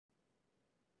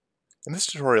In this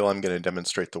tutorial, I'm going to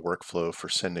demonstrate the workflow for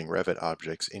sending Revit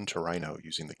objects into Rhino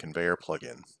using the Conveyor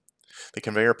plugin. The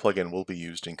Conveyor plugin will be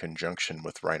used in conjunction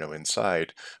with Rhino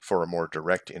Inside for a more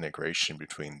direct integration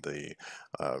between the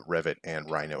Revit and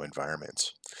Rhino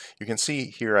environments. You can see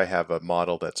here I have a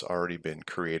model that's already been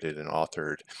created and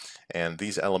authored, and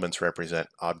these elements represent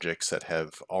objects that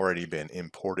have already been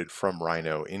imported from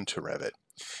Rhino into Revit.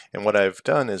 And what I've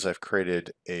done is I've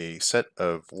created a set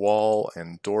of wall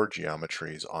and door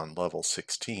geometries on level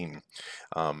 16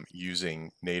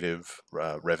 using native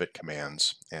Revit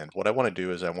commands. And what I want to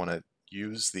do is I want to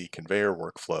use the conveyor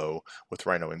workflow with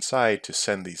Rhino Inside to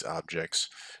send these objects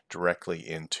directly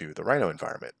into the Rhino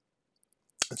environment.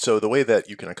 And so the way that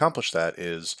you can accomplish that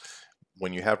is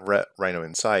when you have Rhino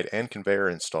Inside and Conveyor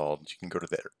installed, you can go to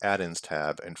the Add-ins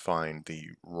tab and find the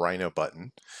Rhino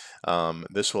button.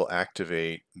 This will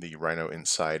activate the Rhino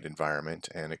Inside environment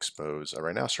and expose a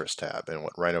Rhinoceros tab. And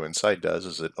what Rhino Inside does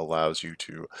is it allows you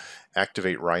to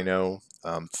activate Rhino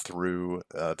through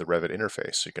the Revit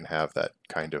interface. So you can have that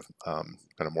kind of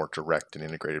more direct and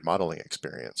integrated modeling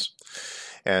experience.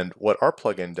 And what our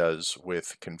plugin does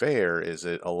with Conveyor is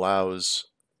it allows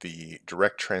the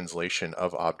direct translation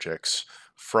of objects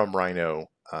from Rhino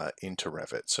into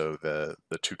Revit. So the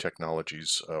two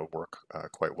technologies work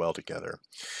quite well together.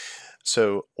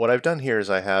 So what I've done here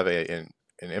is I have an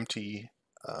empty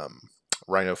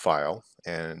Rhino file,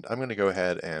 and I'm going to go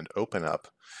ahead and open up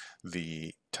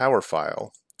the tower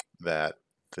file that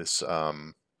this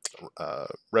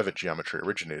Revit geometry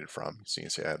originated from. So you can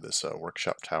see I have this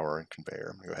workshop tower and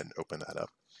conveyor. I'm going to go ahead and open that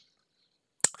up.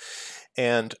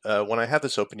 And when I have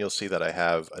this open, you'll see that I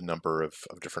have a number of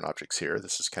different objects here.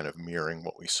 This is kind of mirroring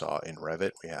what we saw in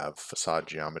Revit. We have facade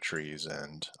geometries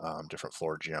and different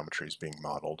floor geometries being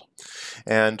modeled.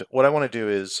 And what I want to do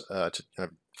is to kind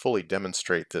of fully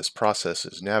demonstrate this process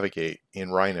is navigate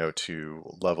in Rhino to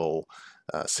level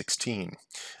 16.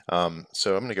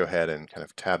 So I'm going to go ahead and kind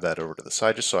of tab that over to the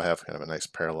side just so I have kind of a nice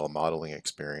parallel modeling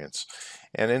experience.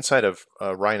 And inside of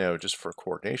Rhino, just for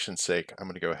coordination's sake, I'm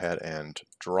going to go ahead and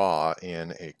draw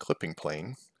in a clipping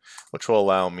plane, which will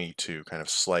allow me to kind of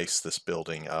slice this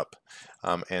building up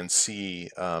and see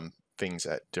things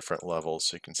at different levels.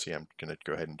 So you can see I'm going to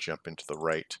go ahead and jump into the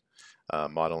right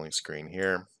modeling screen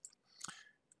here.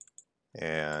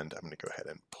 And I'm going to go ahead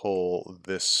and pull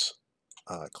this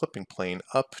clipping plane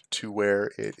up to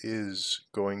where it is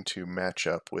going to match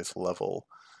up with level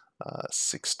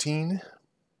 16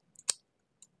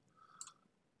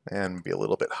 and be a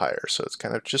little bit higher. So it's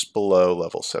kind of just below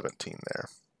level 17 there.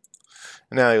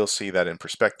 And now you'll see that in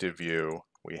perspective view,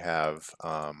 we have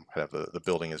kind of the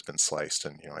building has been sliced,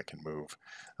 and I can move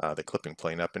the clipping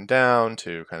plane up and down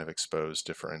to kind of expose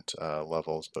different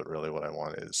levels, but really what I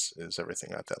want is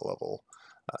everything at that level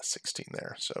 16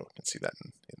 there. So you can see that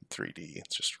in 3D.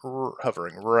 It's just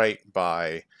hovering right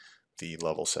by the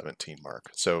level 17 mark.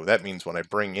 So that means when I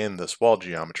bring in this wall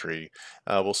geometry,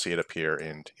 we'll see it appear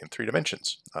in 3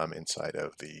 dimensions inside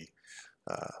of the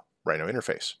Rhino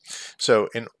interface. So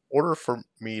in order for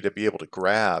me to be able to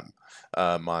grab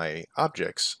my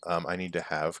objects, I need to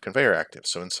have Conveyor active.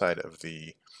 So inside of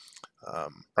the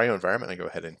Rhino environment, I go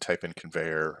ahead and type in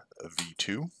Conveyor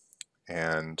V2,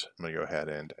 and I'm going to go ahead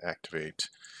and activate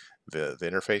the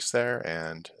interface there,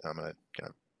 and I'm going to kind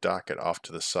of dock it off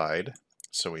to the side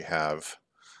so we have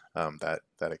that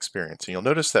experience. And you'll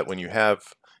notice that when you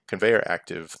have Conveyor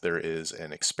active, there is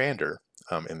an expander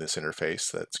in this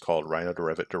interface that's called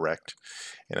Rhino-Revit Direct.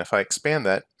 And if I expand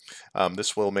that,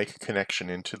 this will make a connection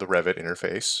into the Revit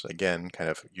interface, again, kind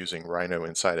of using Rhino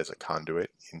Inside as a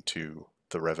conduit into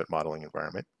the Revit modeling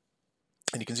environment.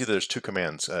 And you can see that there's 2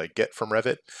 commands, get from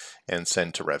Revit and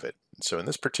send to Revit. So in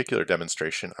this particular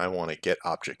demonstration, I want to get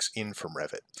objects in from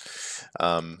Revit.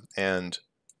 And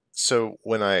so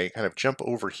when I kind of jump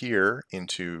over here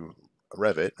into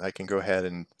Revit, I can go ahead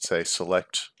and say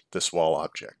select this wall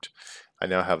object. I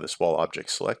now have this wall object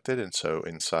selected, and so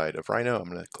inside of Rhino, I'm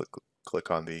going to click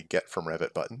on the Get from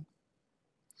Revit button.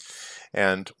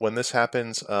 And when this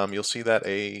happens, you'll see that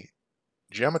a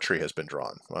geometry has been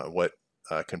drawn. What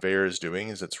Conveyor is doing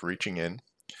is it's reaching in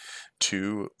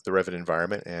to the Revit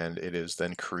environment, and it is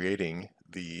then creating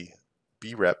the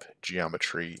BREP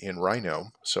geometry in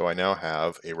Rhino. So I now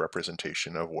have a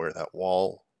representation of where that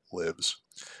wall lives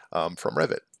from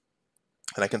Revit.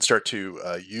 And I can start to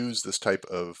use this type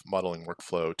of modeling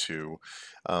workflow to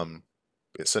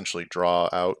essentially draw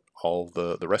out all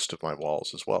the rest of my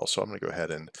walls as well. So I'm going to go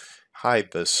ahead and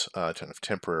hide this kind of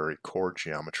temporary core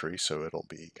geometry, so it'll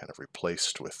be kind of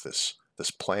replaced with this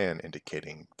plan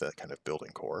indicating the kind of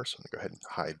building core. So I'm going to go ahead and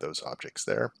hide those objects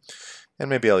there. And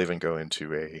maybe I'll even go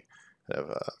into a kind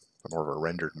of more of a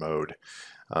rendered mode,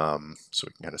 so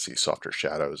we can kind of see softer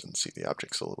shadows and see the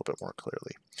objects a little bit more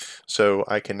clearly. So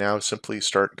I can now simply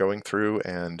start going through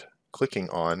and clicking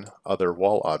on other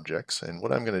wall objects, and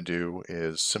what I'm going to do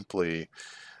is simply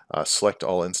select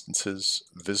all instances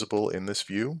visible in this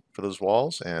view for those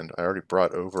walls, and I already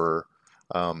brought over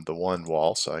the one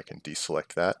wall, so I can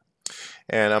deselect that.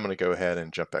 And I'm going to go ahead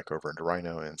and jump back over into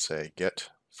Rhino and say get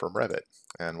from Revit.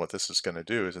 And what this is going to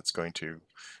do is it's going to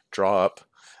draw up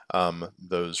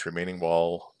those remaining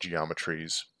wall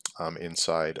geometries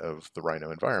inside of the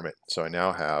Rhino environment. So I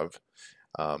now have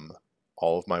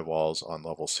all of my walls on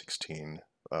level 16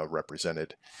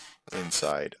 represented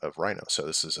inside of Rhino. So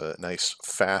this is a nice,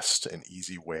 fast, and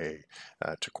easy way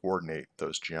to coordinate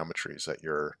those geometries that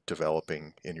you're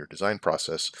developing in your design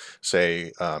process.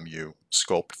 Say you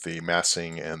sculpt the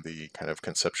massing and the kind of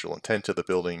conceptual intent of the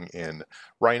building in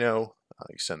Rhino.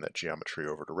 You send that geometry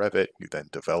over to Revit. You then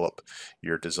develop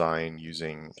your design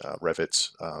using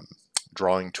Revit's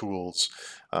drawing tools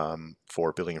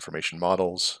for building information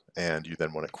models, and you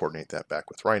then want to coordinate that back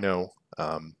with Rhino.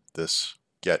 This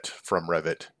get from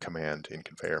Revit command in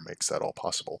Conveyor makes that all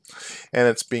possible. And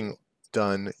it's being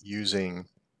done using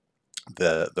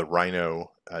the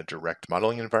Rhino direct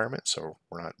modeling environment, so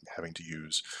we're not having to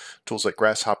use tools like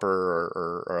Grasshopper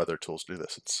or other tools to do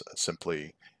this. It's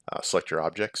simply select your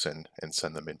objects and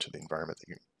send them into the environment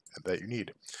that you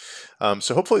need.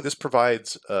 So hopefully this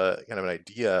provides kind of an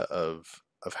idea of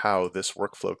how this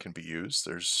workflow can be used.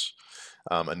 There's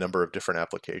a number of different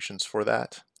applications for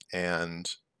that, and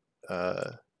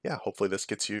yeah, hopefully this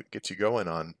gets you going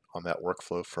on that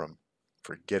workflow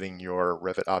for getting your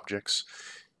Revit objects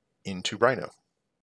into Rhino.